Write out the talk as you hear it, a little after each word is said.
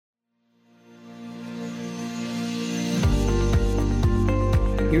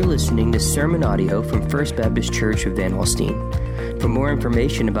You're listening to sermon audio from First Baptist Church of Van Alstyne. For more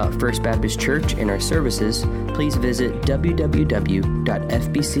information about First Baptist Church and our services, please visit www.fbcva.com.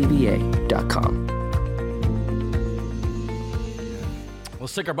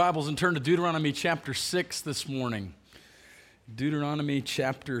 Let's take our Bibles and turn to Deuteronomy chapter 6 this morning. Deuteronomy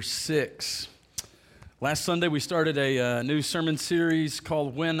chapter 6. Last Sunday we started a new sermon series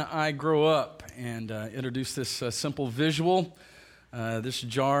called When I Grow Up and introduced this simple visual. This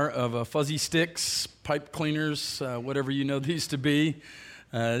jar of fuzzy sticks, pipe cleaners, whatever you know these to be.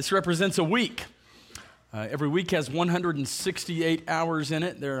 This represents a week. Every week has 168 hours in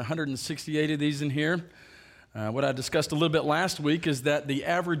it. There are 168 of these in here. What I discussed a little bit last week is that the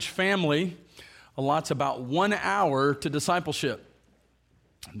average family allots about 1 hour to discipleship.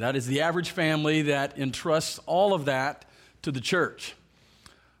 That is the average family that entrusts all of that to the church.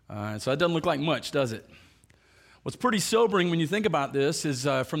 So that doesn't look like much, does it? What's pretty sobering when you think about this is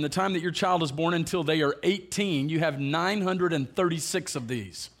from the time that your child is born until they are 18, you have 936 of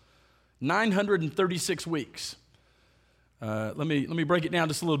these. 936 weeks. Let me break it down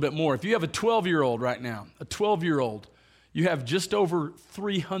just a little bit more. If you have a 12-year-old right now, a 12-year-old, you have just over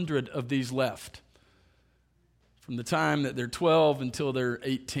 300 of these left. From the time that they're 12 until they're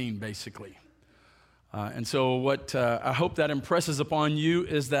 18, basically. And so what I hope that impresses upon you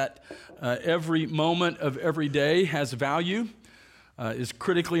is that every moment of every day has value, is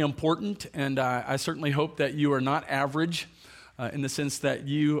critically important, and I certainly hope that you are not average in the sense that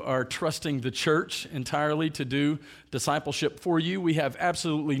you are trusting the church entirely to do discipleship for you. We have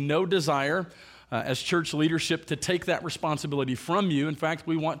absolutely no desire as church leadership to take that responsibility from you. In fact,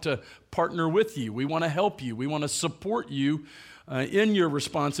 we want to partner with you. We want to help you. We want to support you in your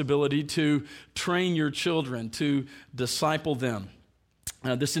responsibility to train your children, to disciple them.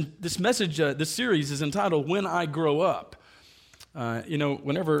 This message, this series is entitled, When I Grow Up.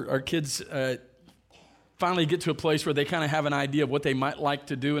 Whenever our kids finally get to a place where they kind of have an idea of what they might like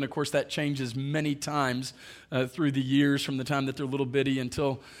to do, and of course that changes many times through the years from the time that they're little bitty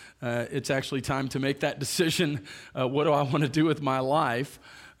until it's actually time to make that decision, what do I want to do with my life?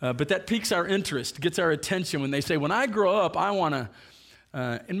 But that piques our interest, gets our attention when they say, when I grow up, I want to,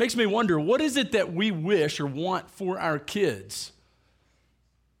 it makes me wonder, what is it that we wish or want for our kids?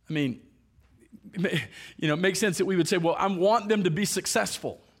 I mean, it makes sense that we would say, well, I want them to be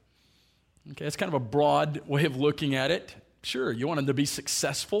successful. Okay, that's kind of a broad way of looking at it. Sure, you want them to be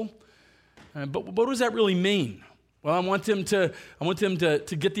successful, but what does that really mean? Well, I want them to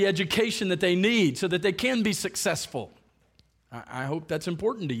get the education that they need so that they can be successful. I hope that's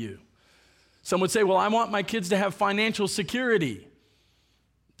important to you. Some would say, well, I want my kids to have financial security.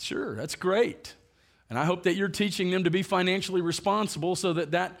 Sure, that's great. And I hope that you're teaching them to be financially responsible so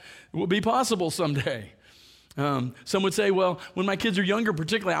that will be possible someday. Some would say, well, when my kids are younger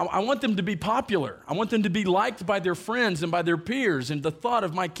particularly, I want them to be popular. I want them to be liked by their friends and by their peers. And the thought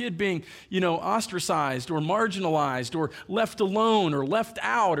of my kid being, ostracized or marginalized or left alone or left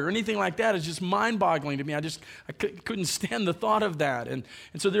out or anything like that is just mind-boggling to me. I couldn't stand the thought of that. And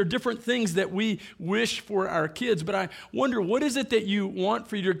so there are different things that we wish for our kids. But I wonder, what is it that you want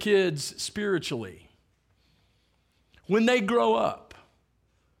for your kids spiritually? When they grow up,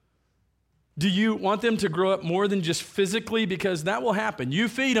 do you want them to grow up more than just physically? Because that will happen. You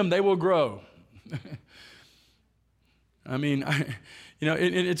feed them, they will grow. I mean,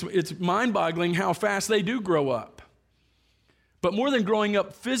 it's mind-boggling how fast they do grow up. But more than growing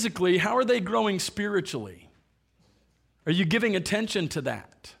up physically, how are they growing spiritually? Are you giving attention to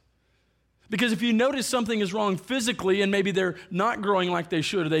that? Because if you notice something is wrong physically and maybe they're not growing like they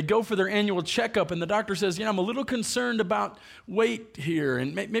should, or they go for their annual checkup and the doctor says, I'm a little concerned about weight here,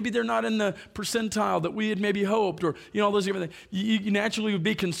 and maybe they're not in the percentile that we had maybe hoped, or all those different things. You naturally would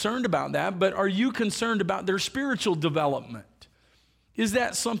be concerned about that, but are you concerned about their spiritual development? Is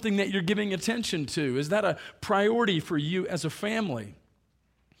that something that you're giving attention to? Is that a priority for you as a family?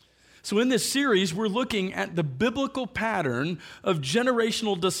 So in this series, we're looking at the biblical pattern of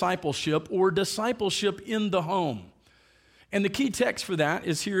generational discipleship or discipleship in the home. And the key text for that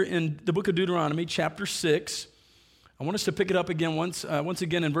is here in the book of Deuteronomy, chapter 6. I want us to pick it up again once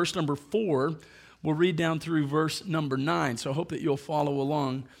again in verse number 4. We'll read down through verse number 9. So I hope that you'll follow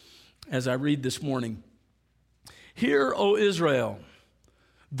along as I read this morning. Hear, O Israel,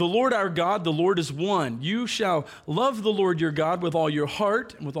 the Lord our God, the Lord is one. You shall love the Lord your God with all your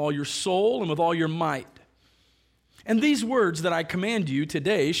heart and with all your soul and with all your might. And these words that I command you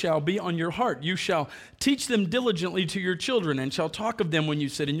today shall be on your heart. You shall teach them diligently to your children and shall talk of them when you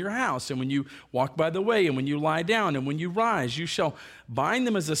sit in your house and when you walk by the way and when you lie down and when you rise. You shall bind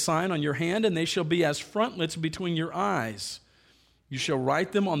them as a sign on your hand, and they shall be as frontlets between your eyes. You shall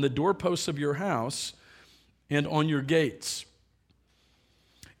write them on the doorposts of your house and on your gates.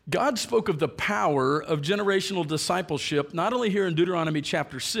 God spoke of the power of generational discipleship, not only here in Deuteronomy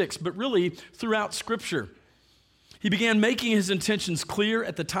chapter 6, but really throughout Scripture. He began making his intentions clear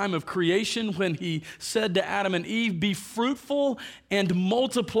at the time of creation when he said to Adam and Eve, "Be fruitful and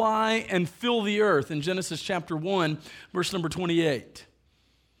multiply and fill the earth," in Genesis chapter 1, verse number 28.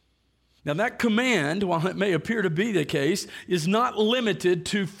 Now that command, while it may appear to be the case, is not limited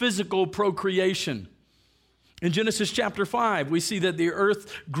to physical procreation. In Genesis chapter 5, we see that the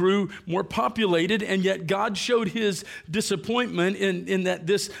earth grew more populated, and yet God showed his disappointment in that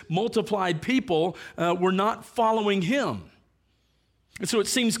this multiplied people were not following him. And so it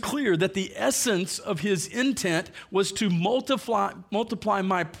seems clear that the essence of his intent was to multiply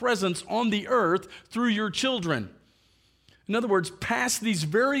my presence on the earth through your children. In other words, pass these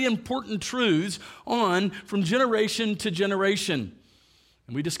very important truths on from generation to generation.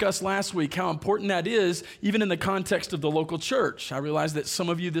 And we discussed last week how important that is, even in the context of the local church. I realize that some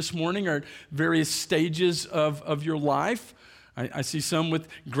of you this morning are at various stages of your life. I see some with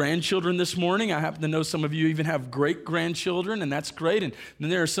grandchildren this morning. I happen to know some of you even have great-grandchildren, and that's great. And then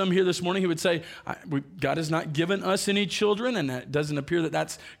there are some here this morning who would say, God has not given us any children, and it doesn't appear that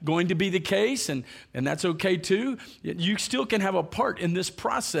that's going to be the case, and that's okay too. You still can have a part in this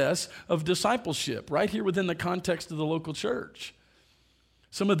process of discipleship right here within the context of the local church.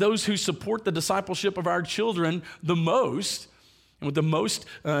 Some of those who support the discipleship of our children the most, and with the most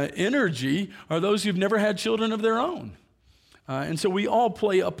energy, are those who've never had children of their own. And so we all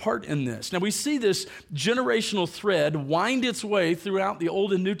play a part in this. Now we see this generational thread wind its way throughout the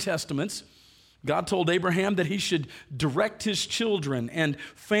Old and New Testaments. God told Abraham that he should direct his children and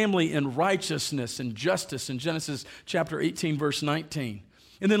family in righteousness and justice in Genesis chapter 18, verse 19.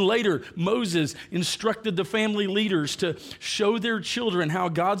 And then later, Moses instructed the family leaders to show their children how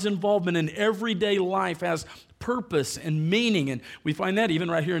God's involvement in everyday life has purpose and meaning. And we find that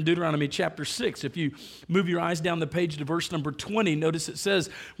even right here in Deuteronomy chapter 6. If you move your eyes down the page to verse number 20, notice it says,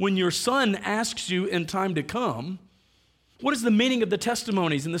 "When your son asks you in time to come, what is the meaning of the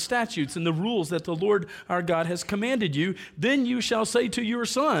testimonies and the statutes and the rules that the Lord our God has commanded you? Then you shall say to your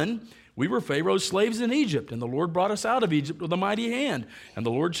son, we were Pharaoh's slaves in Egypt, and the Lord brought us out of Egypt with a mighty hand. And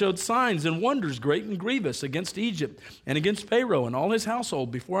the Lord showed signs and wonders great and grievous against Egypt and against Pharaoh and all his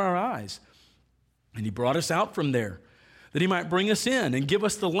household before our eyes. And he brought us out from there, that he might bring us in and give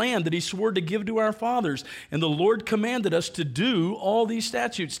us the land that he swore to give to our fathers. And the Lord commanded us to do all these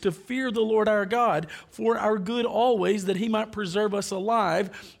statutes, to fear the Lord our God for our good always, that he might preserve us alive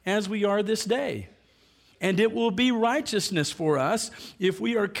as we are this day. And it will be righteousness for us if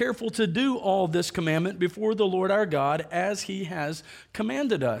we are careful to do all this commandment before the Lord our God as he has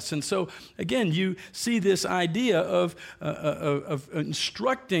commanded us." And so, again, you see this idea of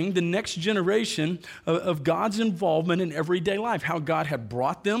instructing the next generation of God's involvement in everyday life, how God had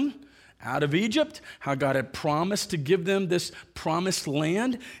brought them out of Egypt, how God had promised to give them this promised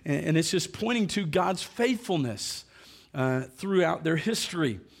land, and it's just pointing to God's faithfulness throughout their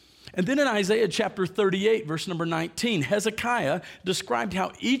history. And then in Isaiah chapter 38, verse number 19, Hezekiah described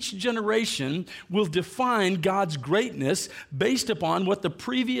how each generation will define God's greatness based upon what the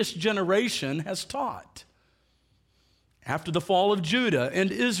previous generation has taught. After the fall of Judah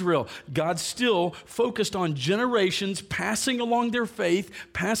and Israel, God still focused on generations passing along their faith,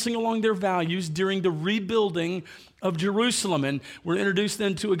 passing along their values during the rebuilding of Jerusalem. And we're introduced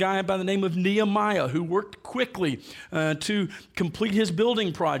then to a guy by the name of Nehemiah, who worked quickly to complete his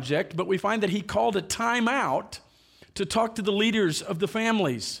building project, but we find that he called a time out to talk to the leaders of the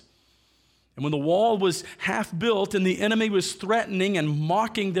families. And when the wall was half built and the enemy was threatening and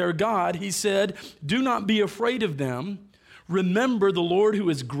mocking their God, he said, "Do not be afraid of them. Remember the Lord who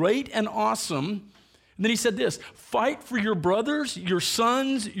is great and awesome." And then he said this, "Fight for your brothers, your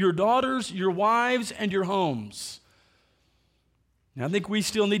sons, your daughters, your wives, and your homes." Now, I think we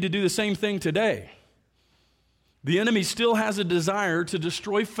still need to do the same thing today. The enemy still has a desire to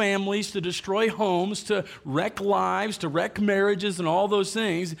destroy families, to destroy homes, to wreck lives, to wreck marriages, and all those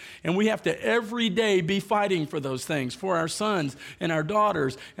things. And we have to every day be fighting for those things, for our sons and our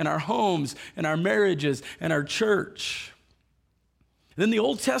daughters and our homes and our marriages and our church. Then the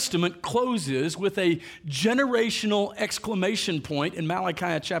Old Testament closes with a generational exclamation point in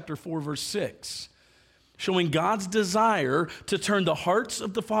Malachi chapter 4, verse 6. Showing God's desire to turn the hearts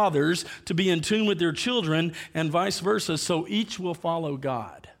of the fathers to be in tune with their children and vice versa, so each will follow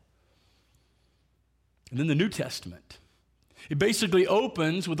God. And then the New Testament. It basically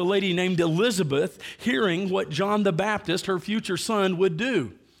opens with a lady named Elizabeth hearing what John the Baptist, her future son, would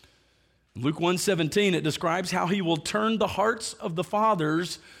do. Luke 1:17, it describes how he will turn the hearts of the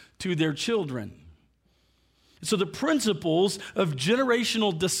fathers to their children. So the principles of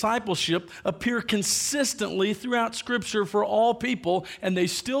generational discipleship appear consistently throughout Scripture for all people, and they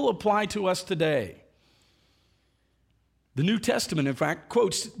still apply to us today. The New Testament, in fact,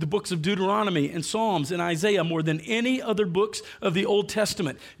 quotes the books of Deuteronomy and Psalms and Isaiah more than any other books of the Old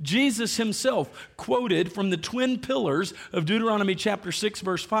Testament. Jesus himself quoted from the twin pillars of Deuteronomy chapter 6,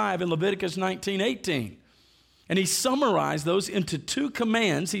 verse 5 and Leviticus 19:18. And he summarized those into two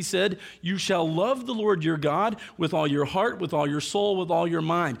commands. He said, you shall love the Lord your God with all your heart, with all your soul, with all your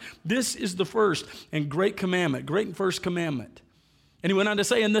mind. This is the first and great commandment, great and first commandment. And he went on to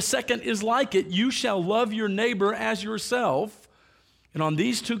say, and the second is like it, you shall love your neighbor as yourself. And on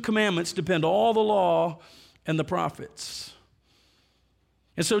these two commandments depend all the law and the prophets.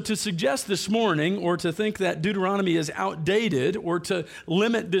 And so to suggest this morning, or to think that Deuteronomy is outdated, or to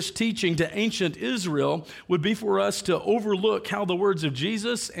limit this teaching to ancient Israel, would be for us to overlook how the words of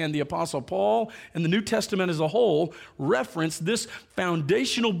Jesus and the Apostle Paul and the New Testament as a whole reference this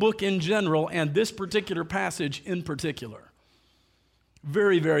foundational book in general and this particular passage in particular.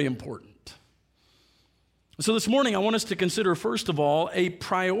 Very, very important. So this morning, I want us to consider, first of all, a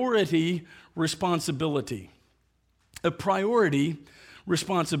priority responsibility. A priority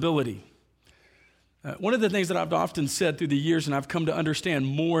responsibility. One of the things that I've often said through the years, and I've come to understand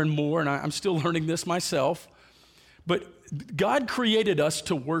more and more, and I'm still learning this myself, but God created us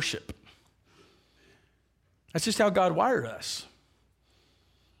to worship. That's just how God wired us.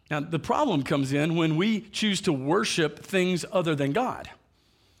 Now, the problem comes in when we choose to worship things other than God.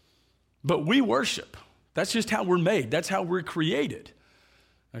 But we worship. That's just how we're made. That's how we're created.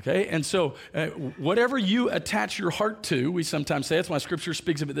 Okay? And so whatever you attach your heart to, we sometimes say, that's why Scripture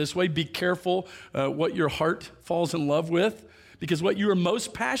speaks of it this way, be careful what your heart falls in love with, because what you are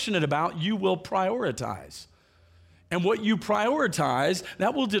most passionate about, you will prioritize. And what you prioritize,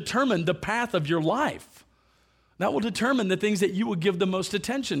 that will determine the path of your life. That will determine the things that you will give the most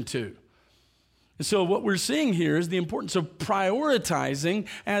attention to. And so what we're seeing here is the importance of prioritizing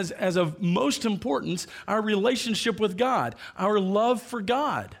as of most importance our relationship with God, our love for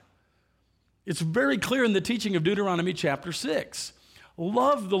God. It's very clear in the teaching of Deuteronomy chapter 6.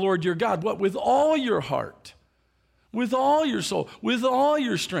 Love the Lord your God, what? With all your heart, with all your soul, with all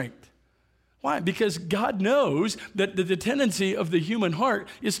your strength. Why? Because God knows that the tendency of the human heart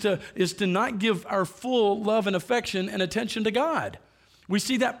is to not give our full love and affection and attention to God. We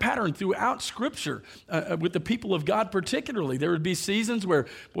see that pattern throughout Scripture with the people of God particularly. There would be seasons where,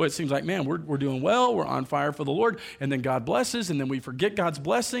 boy, it seems like, man, we're doing well, we're on fire for the Lord, and then God blesses, and then we forget God's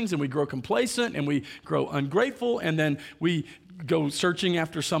blessings, and we grow complacent, and we grow ungrateful, and then we go searching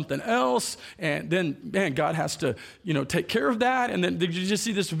after something else, and then, man, God has to, take care of that, and then you just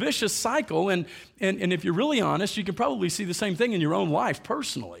see this vicious cycle, and if you're really honest, you can probably see the same thing in your own life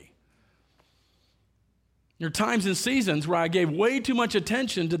personally. There are times and seasons where I gave way too much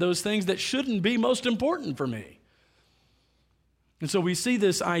attention to those things that shouldn't be most important for me. And so we see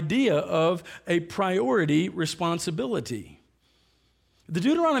this idea of a priority responsibility. The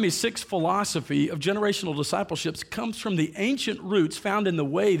Deuteronomy 6 philosophy of generational discipleship comes from the ancient roots found in the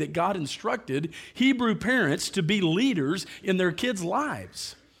way that God instructed Hebrew parents to be leaders in their kids'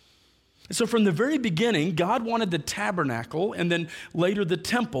 lives. And so from the very beginning, God wanted the tabernacle and then later the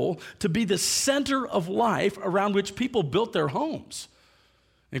temple to be the center of life around which people built their homes.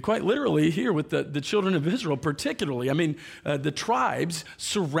 And quite literally here with the children of Israel particularly, the tribes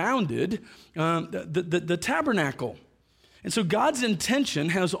surrounded the tabernacle. And so God's intention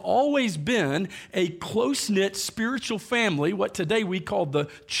has always been a close-knit spiritual family, what today we call the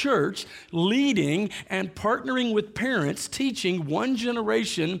church, leading and partnering with parents, teaching one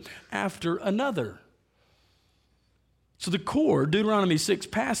generation after another. So the core Deuteronomy 6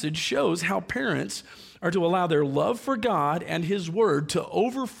 passage shows how parents are to allow their love for God and His Word to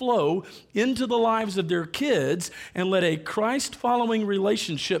overflow into the lives of their kids and let a Christ-following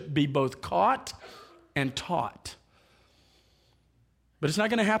relationship be both caught and taught. But it's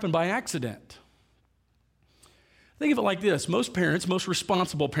not going to happen by accident. Think of it like this. Most parents, most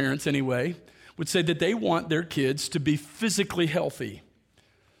responsible parents anyway, would say that they want their kids to be physically healthy.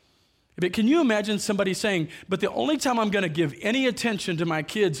 But can you imagine somebody saying, but the only time I'm going to give any attention to my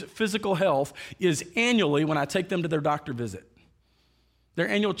kids' physical health is annually when I take them to their doctor visit, their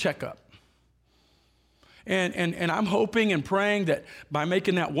annual checkup. And I'm hoping and praying that by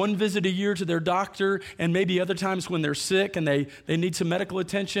making that one visit a year to their doctor and maybe other times when they're sick and they need some medical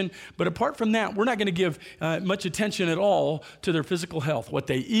attention, but apart from that, we're not going to give much attention at all to their physical health, what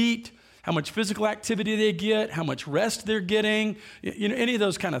they eat, how much physical activity they get, how much rest they're getting, any of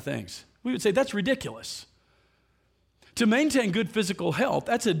those kind of things. We would say that's ridiculous. To maintain good physical health,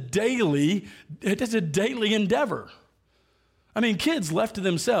 that's a daily endeavor. I mean, kids left to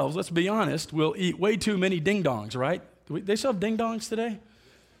themselves, let's be honest, will eat way too many ding-dongs, right? They still have ding-dongs today?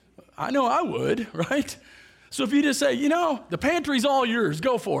 I know I would, right? So if you just say, the pantry's all yours,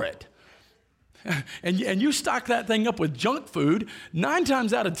 go for it. And you stock that thing up with junk food, 9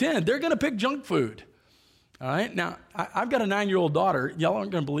 times out of 10, they're going to pick junk food. All right? Now, I've got a 9-year-old daughter. Y'all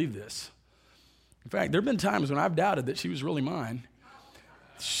aren't going to believe this. In fact, there have been times when I've doubted that she was really mine.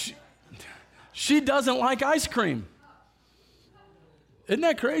 She doesn't like ice cream. Isn't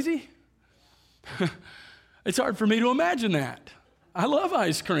that crazy? It's hard for me to imagine that. I love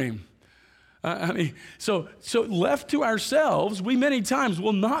ice cream. So left to ourselves, we many times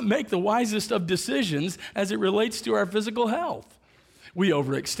will not make the wisest of decisions as it relates to our physical health. We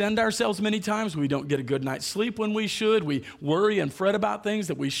overextend ourselves many times. We don't get a good night's sleep when we should. We worry and fret about things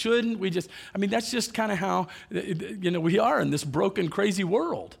that we shouldn't. That's just kind of how, we are in this broken, crazy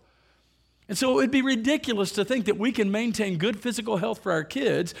world. And so it would be ridiculous to think that we can maintain good physical health for our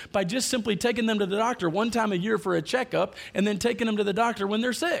kids by just simply taking them to the doctor one time a year for a checkup and then taking them to the doctor when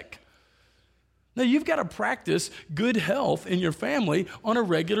they're sick. Now, you've got to practice good health in your family on a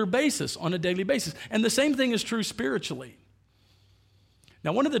regular basis, on a daily basis. And the same thing is true spiritually.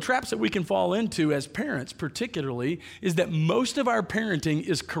 Now, one of the traps that we can fall into as parents particularly is that most of our parenting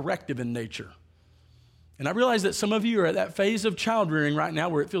is corrective in nature. And I realize that some of you are at that phase of child rearing right now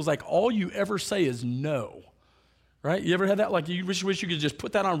where it feels like all you ever say is no, right? You ever had that? Like you wish you could just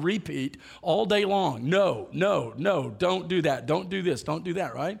put that on repeat all day long. No, no, no, don't do that. Don't do this. Don't do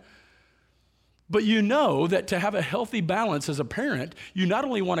that, right? But you know that to have a healthy balance as a parent, you not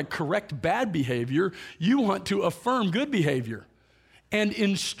only want to correct bad behavior, you want to affirm good behavior and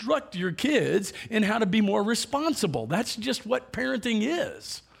instruct your kids in how to be more responsible. That's just what parenting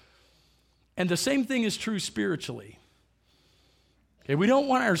is. And the same thing is true spiritually. Okay, we don't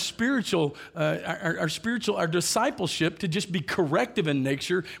want our discipleship to just be corrective in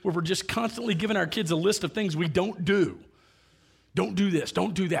nature, where we're just constantly giving our kids a list of things we don't do. Don't do this.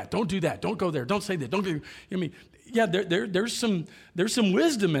 Don't do that. Don't do that. Don't go there. Don't say that. Don't do. There's some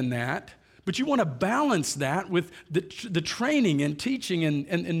wisdom in that, but you want to balance that with the training and teaching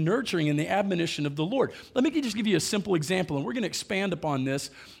and nurturing and the admonition of the Lord. Let me just give you a simple example, and we're going to expand upon this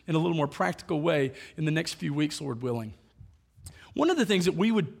in a little more practical way in the next few weeks, Lord willing. One of the things that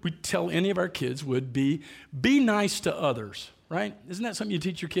we'd tell any of our kids would be nice to others, right? Isn't that something you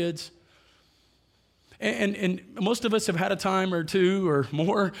teach your kids? And most of us have had a time or two or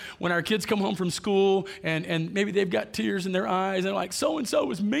more when our kids come home from school and maybe they've got tears in their eyes and they're like, so-and-so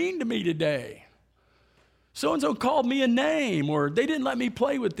was mean to me today. So-and-so called me a name, or they didn't let me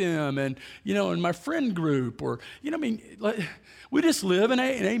play with them and, in my friend group, or, we just live in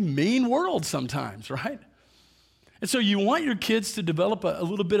a mean world sometimes, right? And so you want your kids to develop a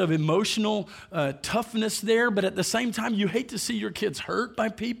little bit of emotional toughness there, but at the same time, you hate to see your kids hurt by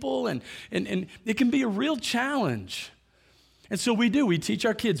people, and it can be a real challenge. And so we teach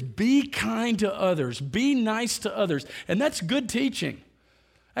our kids, be kind to others, be nice to others, and that's good teaching.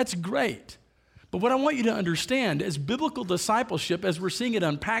 That's great. But what I want you to understand is biblical discipleship, as we're seeing it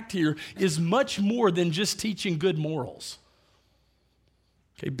unpacked here, is much more than just teaching good morals.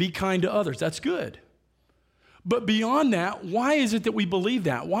 Okay, be kind to others, that's good. But beyond that, why is it that we believe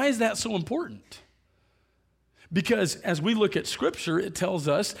that? Why is that so important? Because as we look at Scripture, it tells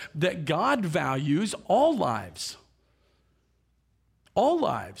us that God values all lives. All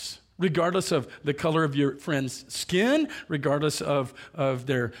lives, regardless of the color of your friend's skin, regardless of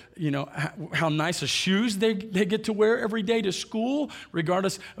their, how nice of shoes they get to wear every day to school,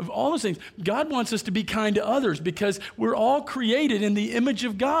 regardless of all those things. God wants us to be kind to others because we're all created in the image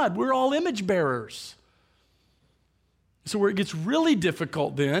of God. We're all image bearers. So where it gets really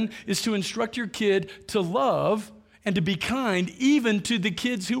difficult then is to instruct your kid to love and to be kind even to the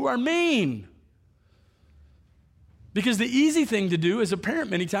kids who are mean. Because the easy thing to do as a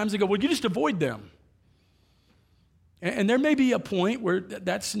parent many times, they go, well, you just avoid them. And there may be a point where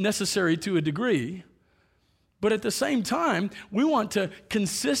that's necessary to a degree, but at the same time, we want to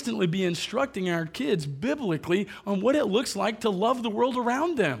consistently be instructing our kids biblically on what it looks like to love the world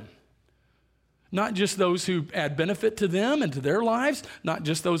around them. Not just those who add benefit to them and to their lives, not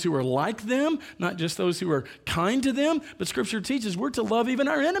just those who are like them, not just those who are kind to them, but Scripture teaches we're to love even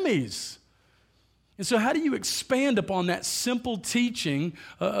our enemies. And so how do you expand upon that simple teaching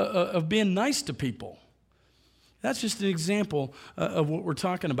of being nice to people? That's just an example of what we're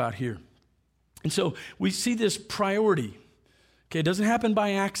talking about here. And so we see this priority. Okay, it doesn't happen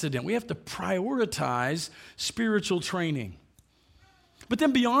by accident. We have to prioritize spiritual training. But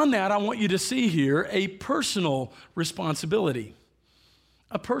then beyond that, I want you to see here a personal responsibility.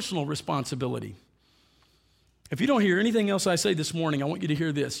 A personal responsibility. If you don't hear anything else I say this morning, I want you to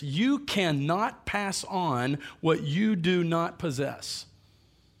hear this. You cannot pass on what you do not possess.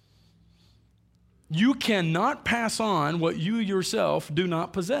 You cannot pass on what you yourself do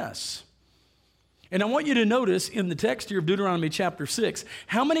not possess. And I want you to notice in the text here of Deuteronomy chapter 6,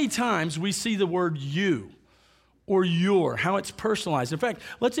 how many times we see the word you or your, how it's personalized. In fact,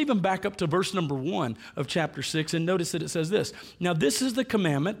 let's even back up to verse number 1 of chapter 6 and notice that it says this. Now this is the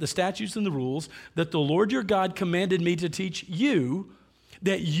commandment, the statutes and the rules that the Lord your God commanded me to teach you,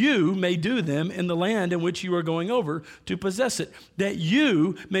 that you may do them in the land in which you are going over to possess it, that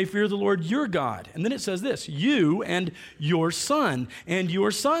you may fear the Lord your God. And then it says this, you and your son and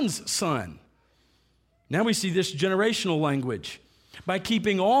your son's son. Now we see this generational language. By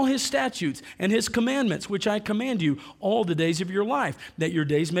keeping all his statutes and his commandments, which I command you all the days of your life, that your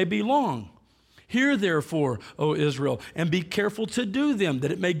days may be long. Hear therefore, O Israel, and be careful to do them,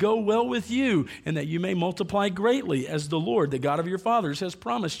 that it may go well with you, and that you may multiply greatly, as the Lord, the God of your fathers, has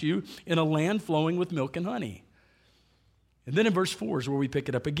promised you, in a land flowing with milk and honey. And then in verse 4 is where we pick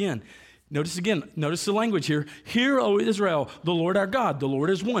it up again. Notice the language here. Hear, O Israel, the Lord our God, the Lord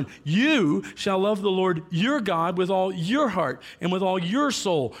is one. You shall love the Lord your God with all your heart and with all your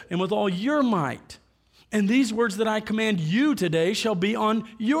soul and with all your might. And these words that I command you today shall be on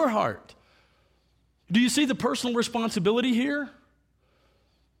your heart. Do you see the personal responsibility here?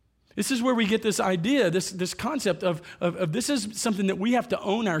 This is where we get this idea, this concept of this is something that we have to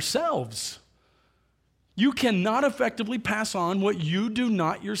own ourselves. You cannot effectively pass on what you do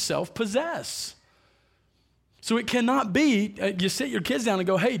not yourself possess. So it cannot be, you sit your kids down and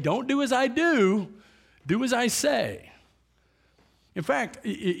go, hey, don't do as I do as I say. In fact,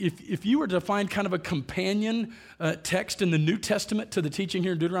 if you were to find kind of a companion text in the New Testament to the teaching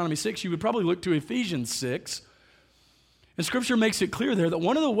here in Deuteronomy 6, you would probably look to Ephesians 6. And Scripture makes it clear there that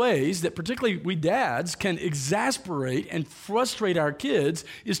one of the ways that particularly we dads can exasperate and frustrate our kids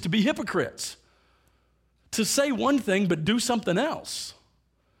is to be hypocrites. To say one thing but do something else.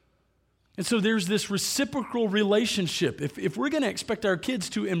 And so there's this reciprocal relationship. If we're going to expect our kids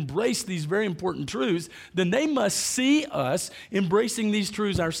to embrace these very important truths, then they must see us embracing these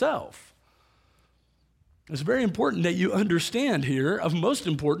truths ourselves. It's very important that you understand here, of most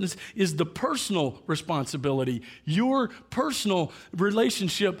importance, is the personal responsibility, your personal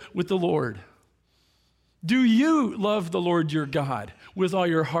relationship with the Lord. Do you love the Lord your God with all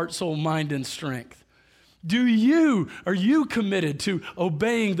your heart, soul, mind, and strength? Are you committed to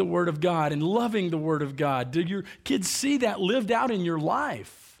obeying the Word of God and loving the Word of God? Do your kids see that lived out in your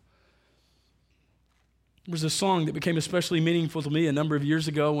life? There was a song that became especially meaningful to me a number of years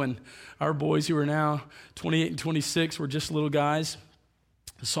ago when our boys, who are now 28 and 26, were just little guys.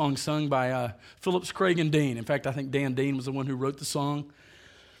 A song sung by Phillips, Craig, and Dean. In fact, I think Dan Dean was the one who wrote the song.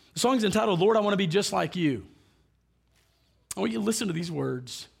 The song's entitled, Lord, I Want to Be Just Like You. I want you to listen to these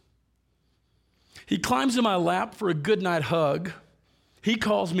words. He climbs in my lap for a goodnight hug. He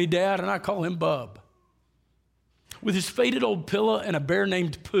calls me Dad, and I call him Bub. With his faded old pillow and a bear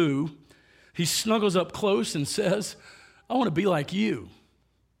named Pooh, he snuggles up close and says, I want to be like you.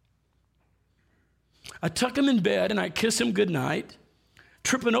 I tuck him in bed, and I kiss him goodnight,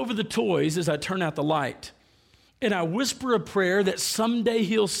 tripping over the toys as I turn out the light. And I whisper a prayer that someday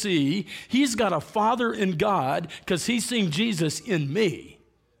he'll see he's got a father in God because he's seen Jesus in me.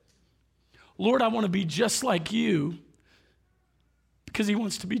 Lord, I want to be just like you because he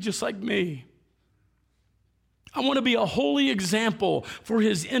wants to be just like me. I want to be a holy example for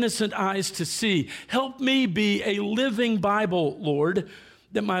his innocent eyes to see. Help me be a living Bible, Lord,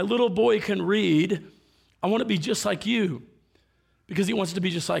 that my little boy can read. I want to be just like you because he wants to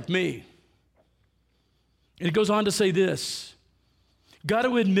be just like me. And it goes on to say this. Got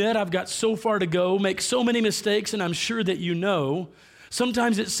to admit, I've got so far to go, make so many mistakes, and I'm sure that you know.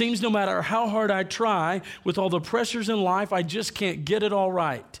 Sometimes it seems no matter how hard I try, with all the pressures in life, I just can't get it all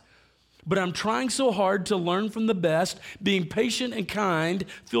right. But I'm trying so hard to learn from the best, being patient and kind,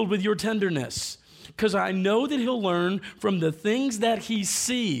 filled with your tenderness, because I know that he'll learn from the things that he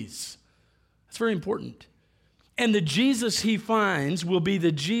sees. That's very important. And the Jesus he finds will be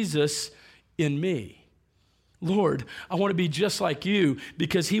the Jesus in me. Lord, I want to be just like you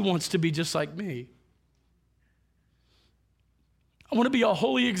because he wants to be just like me. I want to be a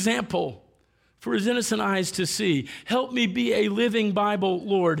holy example for his innocent eyes to see. Help me be a living Bible,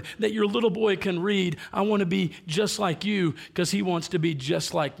 Lord, that your little boy can read. I want to be just like you because he wants to be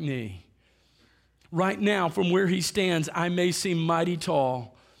just like me. Right now, from where he stands, I may seem mighty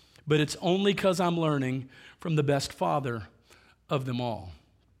tall, but it's only because I'm learning from the best father of them all.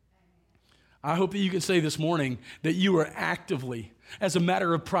 I hope that you can say this morning that you are actively, as a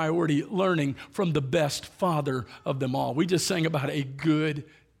matter of priority, learning from the best Father of them all. We just sang about a good,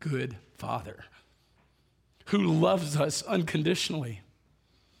 good Father who loves us unconditionally,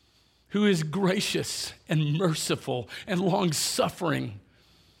 who is gracious and merciful and long-suffering.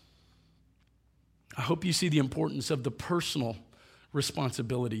 I hope you see the importance of the personal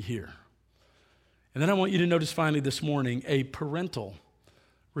responsibility here. And then I want you to notice finally this morning a parental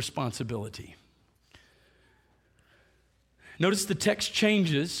responsibility. Notice the text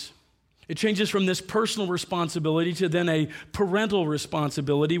changes. It changes from this personal responsibility to then a parental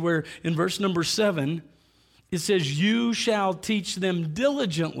responsibility, where in verse number 7, it says, "You shall teach them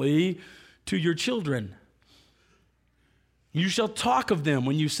diligently to your children. You shall talk of them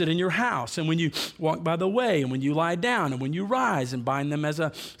when you sit in your house, and when you walk by the way, and when you lie down, and when you rise, and bind them as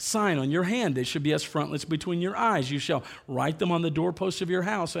a sign on your hand. They should be as frontlets between your eyes. You shall write them on the doorposts of your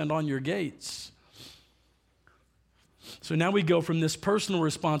house and on your gates." So now we go from this personal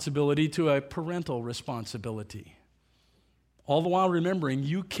responsibility to a parental responsibility. All the while remembering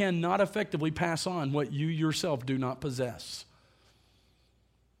you cannot effectively pass on what you yourself do not possess.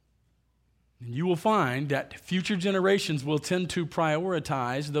 And you will find that future generations will tend to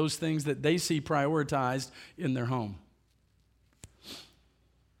prioritize those things that they see prioritized in their home.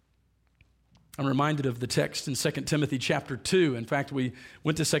 I'm reminded of the text in 2 Timothy chapter 2. In fact, we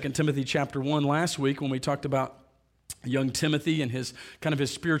went to 2 Timothy chapter 1 last week when we talked about young Timothy and his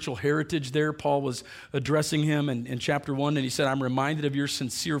spiritual heritage there. Paul was addressing him in chapter 1, and he said, "I'm reminded of your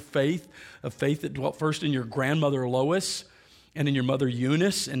sincere faith, a faith that dwelt first in your grandmother Lois and in your mother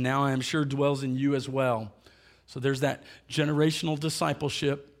Eunice, and now I am sure dwells in you as well." So there's that generational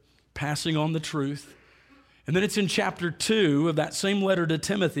discipleship, passing on the truth. And then it's in chapter 2 of that same letter to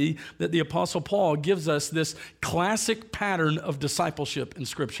Timothy that the Apostle Paul gives us this classic pattern of discipleship in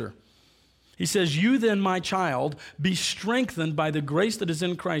Scripture. He says, "You then, my child, be strengthened by the grace that is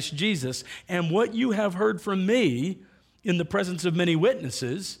in Christ Jesus, and what you have heard from me in the presence of many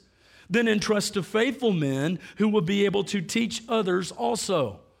witnesses, then entrust to faithful men who will be able to teach others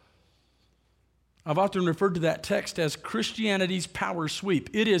also." I've often referred to that text as Christianity's power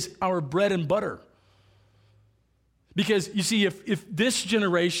sweep. It is our bread and butter. Because you see, if this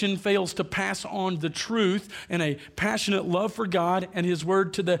generation fails to pass on the truth and a passionate love for God and His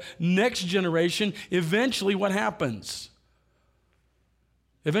Word to the next generation, eventually what happens?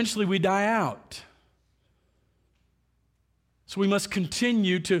 Eventually we die out. So we must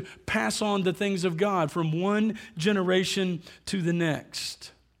continue to pass on the things of God from one generation to the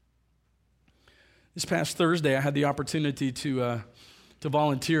next. This past Thursday, I had the opportunity to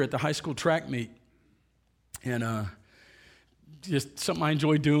volunteer at the high school track meet. And just something I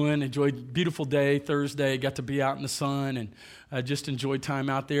enjoy doing, beautiful day, Thursday, got to be out in the sun and just enjoyed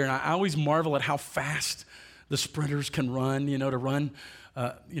time out there. And I always marvel at how fast the sprinters can run, to run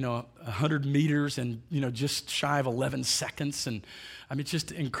 100 meters and, just shy of 11 seconds. And I mean, it's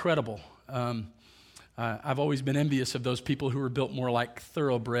just incredible. I've always been envious of those people who are built more like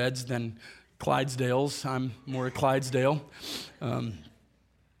thoroughbreds than Clydesdales. I'm more a Clydesdale. And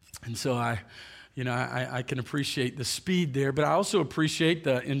so I can appreciate the speed there, but I also appreciate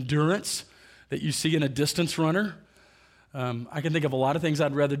the endurance that you see in a distance runner. I can think of a lot of things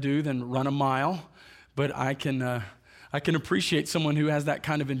I'd rather do than run a mile, but I can appreciate someone who has that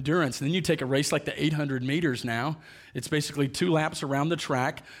kind of endurance. And then you take a race like the 800 meters now. It's basically 2 laps around the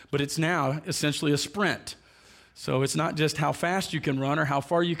track, but it's now essentially a sprint. So it's not just how fast you can run or how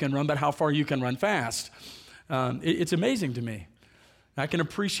far you can run, but how far you can run fast. It's amazing to me. I can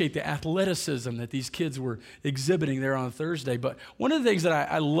appreciate the athleticism that these kids were exhibiting there on Thursday. But one of the things that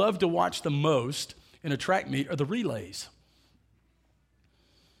I love to watch the most in a track meet are the relays.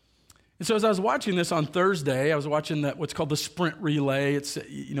 And so as I was watching this on Thursday, I was watching what's called the sprint relay. It's,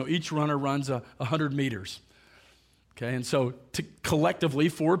 each runner runs 100 meters. Okay, and so collectively,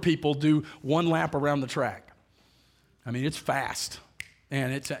 4 people do 1 lap around the track. I mean, it's fast.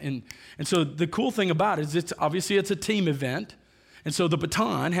 And so the cool thing about it is it's a team event. And so the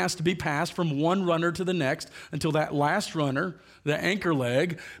baton has to be passed from one runner to the next until that last runner, the anchor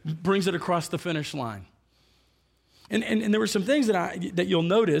leg, brings it across the finish line. And there were some things that you'll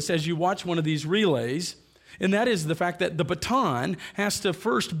notice as you watch one of these relays, and that is the fact that the baton has to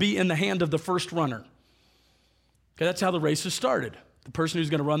first be in the hand of the first runner. Okay, that's how the race is started. The person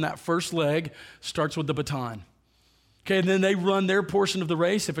who's going to run that first leg starts with the baton. Okay, and then they run their portion of the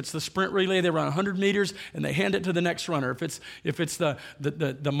race. If it's the sprint relay, they run 100 meters and they hand it to the next runner. If it's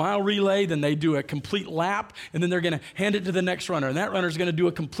the mile relay, then they do a complete lap and then they're going to hand it to the next runner. And that runner is going to do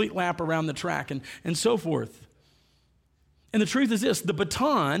a complete lap around the track and so forth. And the truth is this: the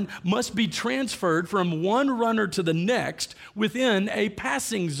baton must be transferred from one runner to the next within a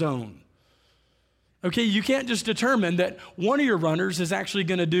passing zone. Okay, you can't just determine that one of your runners is actually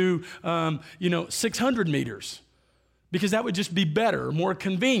going to do, 600 meters, because that would just be better, more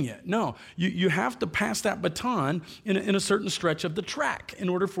convenient. No, you have to pass that baton in a certain stretch of the track in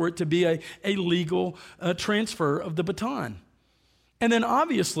order for it to be a legal transfer of the baton. And then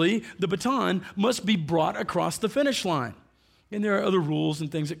obviously, the baton must be brought across the finish line. And there are other rules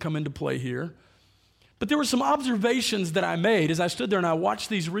and things that come into play here. But there were some observations that I made as I stood there and I watched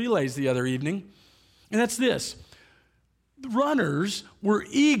these relays the other evening. And that's this: the runners were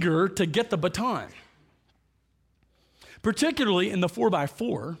eager to get the baton, particularly in the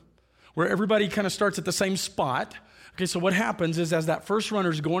 4x4, where everybody kind of starts at the same spot. Okay, so what happens is as that first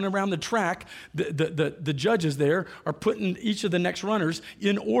runner's going around the track, the judges there are putting each of the next runners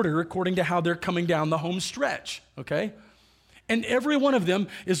in order according to how they're coming down the home stretch, okay? And every one of them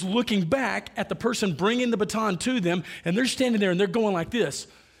is looking back at the person bringing the baton to them, and they're standing there and they're going like this.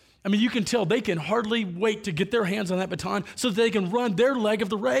 I mean, you can tell they can hardly wait to get their hands on that baton so that they can run their leg of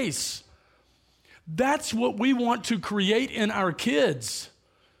the race. That's what we want to create in our kids.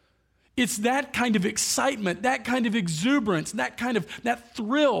 It's that kind of excitement, that kind of exuberance, that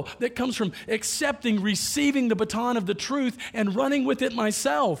thrill that comes from accepting, receiving the baton of the truth and running with it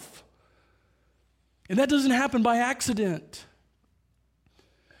myself. And that doesn't happen by accident.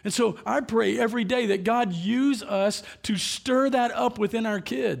 And so I pray every day that God use us to stir that up within our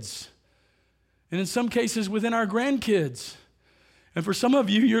kids, and in some cases within our grandkids, and for some of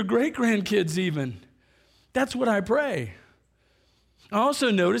you, your great-grandkids even. That's what I pray. I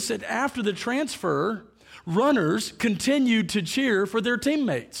also noticed that after the transfer, runners continued to cheer for their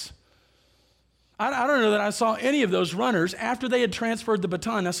teammates. I don't know that I saw any of those runners after they had transferred the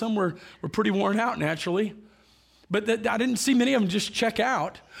baton. Now, some were pretty worn out naturally, but I didn't see many of them just check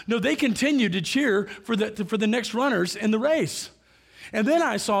out. No, they continued to cheer for the next runners in the race. And then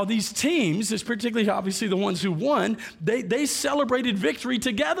I saw these teams, particularly obviously the ones who won, they celebrated victory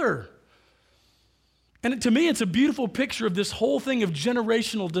together. And to me, it's a beautiful picture of this whole thing of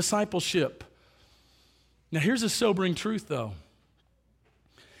generational discipleship. Now, here's a sobering truth, though.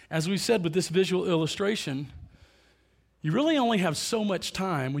 As we said with this visual illustration, you really only have so much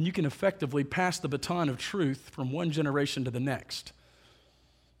time when you can effectively pass the baton of truth from one generation to the next.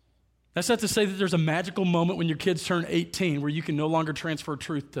 That's not to say that there's a magical moment when your kids turn 18 where you can no longer transfer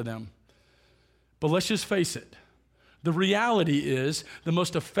truth to them. But let's just face it. The reality is the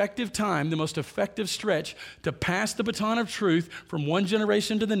most effective time, the most effective stretch to pass the baton of truth from one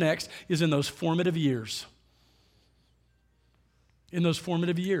generation to the next is in those formative years. In those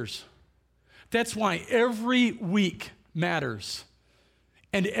formative years. That's why every week matters.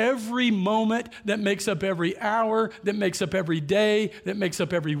 And every moment that makes up every hour, that makes up every day, that makes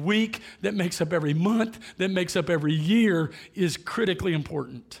up every week, that makes up every month, that makes up every year is critically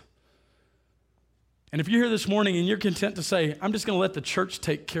important. And if you're here this morning and you're content to say, I'm just going to let the church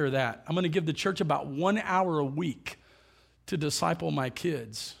take care of that. I'm going to give the church about 1 hour a week to disciple my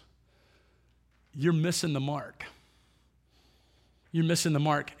kids. You're missing the mark. You're missing the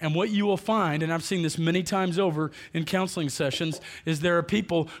mark. And what you will find, and I've seen this many times over in counseling sessions, is there are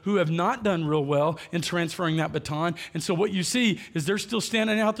people who have not done real well in transferring that baton. And so what you see is they're still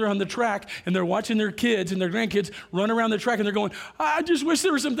standing out there on the track and they're watching their kids and their grandkids run around the track and they're going, I just wish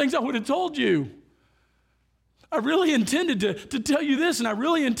there were some things I would have told you. I really intended to tell you this, and I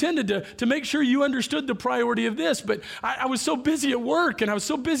really intended to make sure you understood the priority of this, but I was so busy at work, and I was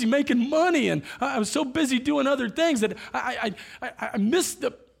so busy making money, and I was so busy doing other things that I missed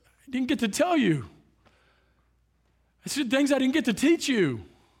I didn't get to tell you. I said things I didn't get to teach you.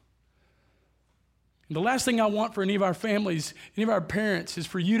 And the last thing I want for any of our families, any of our parents, is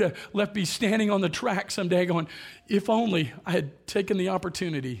for you to be standing on the track someday going, if only I had taken the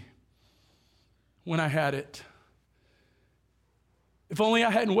opportunity when I had it. If only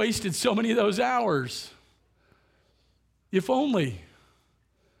I hadn't wasted so many of those hours. If only.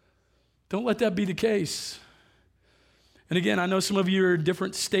 Don't let that be the case. And again, I know some of you are in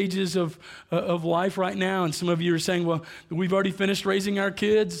different stages of life right now, and some of you are saying, well, we've already finished raising our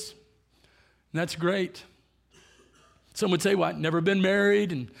kids. And that's great. Some would say, well, I've never been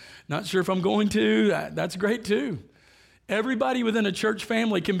married and not sure if I'm going to. That's great too. Everybody within a church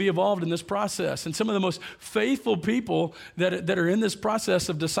family can be involved in this process. And some of the most faithful people that are in this process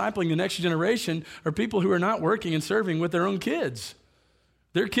of discipling the next generation are people who are not working and serving with their own kids.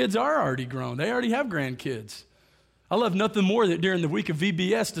 Their kids are already grown. They already have grandkids. I love nothing more that during the week of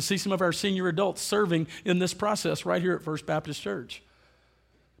VBS to see some of our senior adults serving in this process right here at First Baptist Church.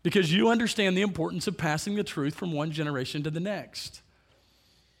 because you understand the importance of passing the truth from one generation to the next.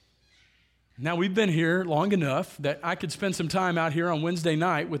 Now, we've been here long enough that I could spend some time out here on Wednesday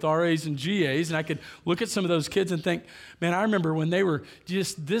night with RAs and GAs, and I could look at some of those kids and think, man, I remember when they were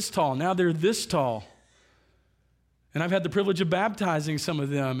just this tall. Now they're this tall. And I've had the privilege of baptizing some of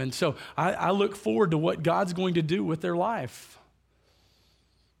them, and so I look forward to what God's going to do with their life.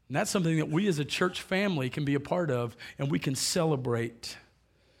 And that's something that we as a church family can be a part of, and we can celebrate.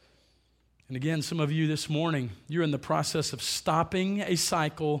 And again, some of you this morning, you're in the process of stopping a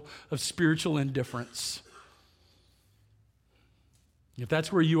cycle of spiritual indifference. If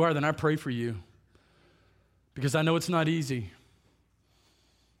that's where you are, then I pray for you, because I know it's not easy.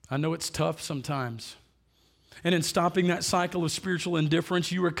 I know it's tough sometimes. And in stopping that cycle of spiritual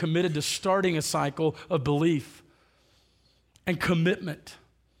indifference, you are committed to starting a cycle of belief and commitment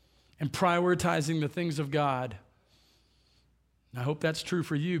and prioritizing the things of God. And I hope that's true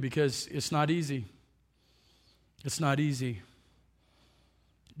for you, because it's not easy. It's not easy.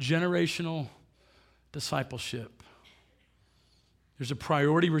 Generational discipleship. There's a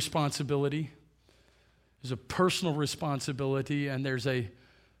priority responsibility, there's a personal responsibility, and there's a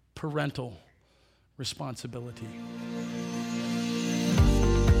parental responsibility.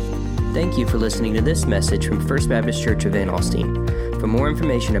 Thank you for listening to this message from First Baptist Church of Van Alstyne. For more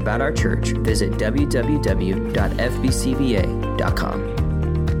information about our church, visit www.fbcva.com.